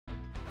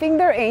think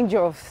they're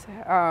angels.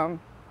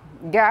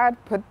 God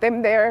put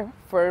them there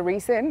for a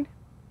reason.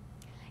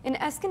 An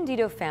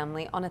Escondido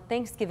family on a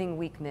Thanksgiving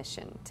week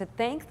mission to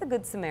thank the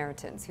Good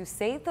Samaritans who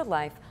saved the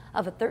life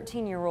of a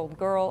 13-year-old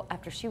girl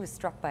after she was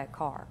struck by a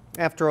car.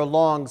 After a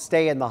long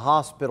stay in the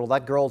hospital,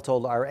 that girl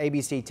told our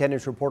ABC 10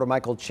 News reporter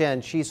Michael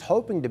Chen she's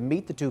hoping to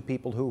meet the two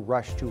people who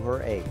rushed to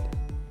her aid.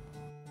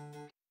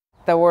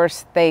 The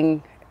worst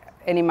thing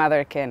any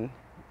mother can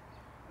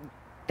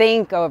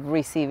think of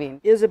receiving.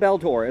 Isabel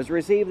Torres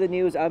received the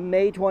news on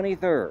May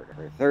 23rd.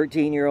 Her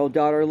 13-year-old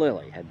daughter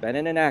Lily had been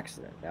in an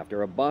accident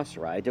after a bus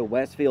ride to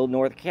Westfield,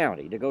 North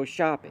County to go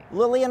shopping.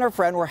 Lily and her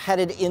friend were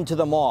headed into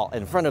the mall.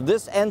 In front of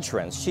this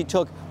entrance, she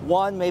took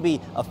one,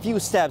 maybe a few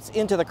steps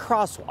into the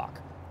crosswalk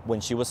when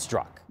she was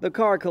struck. The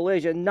car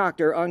collision knocked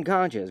her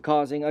unconscious,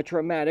 causing a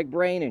traumatic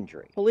brain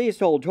injury. Police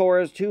told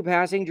Torres two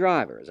passing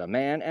drivers, a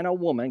man and a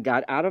woman,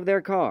 got out of their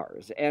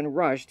cars and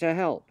rushed to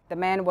help. The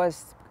man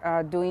was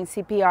doing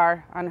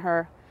CPR on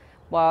her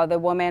while the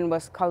woman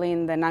was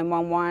calling the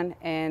 911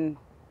 and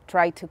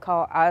tried to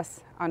call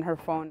us on her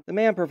phone. The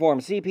man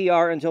performed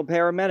CPR until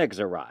paramedics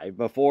arrived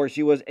before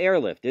she was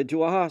airlifted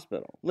to a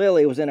hospital.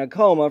 Lily was in a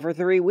coma for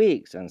 3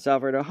 weeks and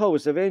suffered a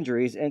host of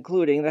injuries,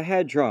 including the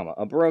head trauma,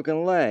 a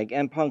broken leg,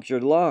 and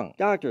punctured lung.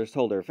 Doctors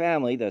told her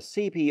family the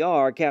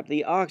CPR kept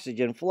the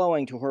oxygen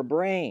flowing to her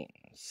brain,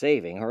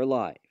 saving her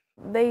life.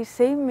 They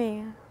saved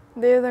me.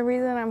 They're the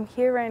reason I'm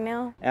here right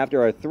now.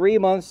 After a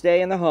 3-month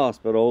stay in the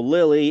hospital,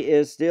 Lily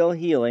is still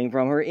healing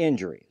from her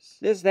injuries.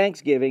 This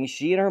Thanksgiving,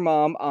 she and her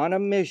mom on a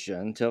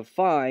mission to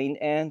find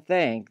and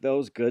thank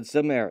those Good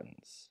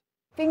Samaritans.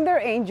 I think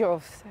they're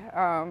angels.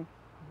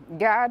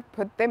 God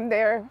put them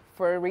there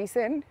for a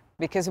reason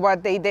because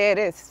what they did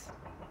is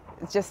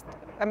just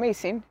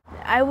amazing.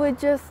 I would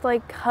just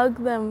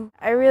hug them.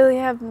 I really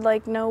have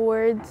no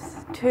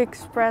words to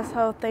express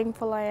how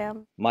thankful I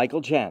am.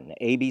 Michael Chen,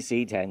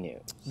 ABC 10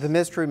 News. The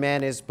mystery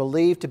man is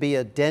believed to be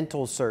a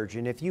dental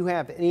surgeon. If you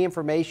have any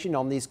information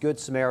on these Good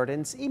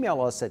Samaritans,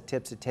 email us at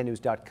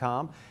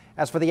tips@10news.com.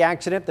 As for the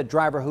accident, the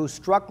driver who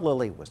struck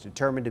Lily was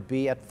determined to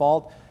be at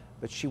fault,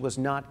 but she was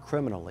not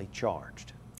criminally charged.